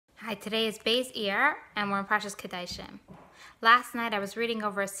Hi, today is Beis Iyar, and we're in Parshas Kedoshim. Last night I was reading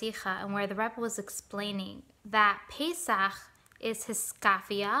over a Sikha, and where the Rebbe was explaining that Pesach is his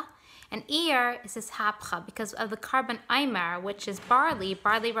skafia, and Iyar is his hapcha, because of the carbon Iyar, which is barley.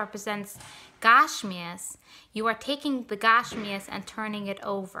 Barley represents Gashmias. You are taking the Gashmias and turning it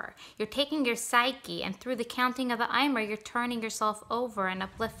over. You're taking your psyche, and through the counting of the Iyar, you're turning yourself over and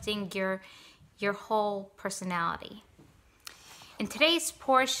uplifting your whole personality. In today's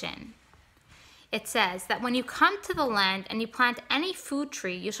portion, it says that when you come to the land and you plant any food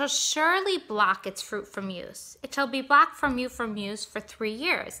tree, you shall surely block its fruit from use. It shall be blocked from you from use for 3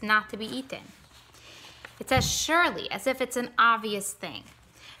 years, not to be eaten. It says surely, as if it's an obvious thing.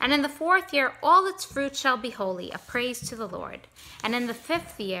 And in the 4th year, all its fruit shall be holy, a praise to the Lord. And in the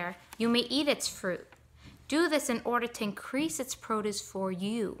 5th year, you may eat its fruit. Do this in order to increase its produce for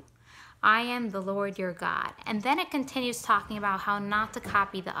you. I am the Lord your God. And then it continues talking about how not to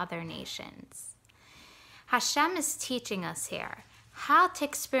copy the other nations. Hashem is teaching us here how to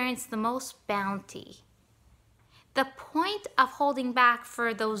experience the most bounty. The point of holding back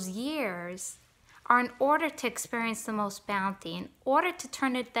for those years are in order to experience the most bounty, in order to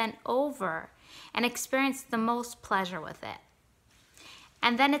turn it then over and experience the most pleasure with it.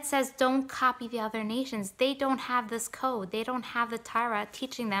 And then it says, don't copy the other nations. They don't have this code. They don't have the Torah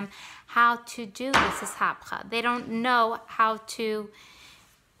teaching them how to do this hapcha. They don't know how to,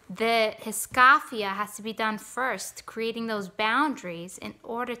 the hiskafia has to be done first, creating those boundaries in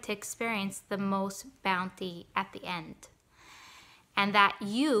order to experience the most bounty at the end. And that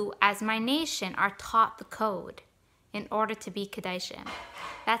you, as my nation, are taught the code in order to be Kedoshim.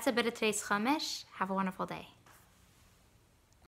 That's a bit of today's Chumash. Have a wonderful day.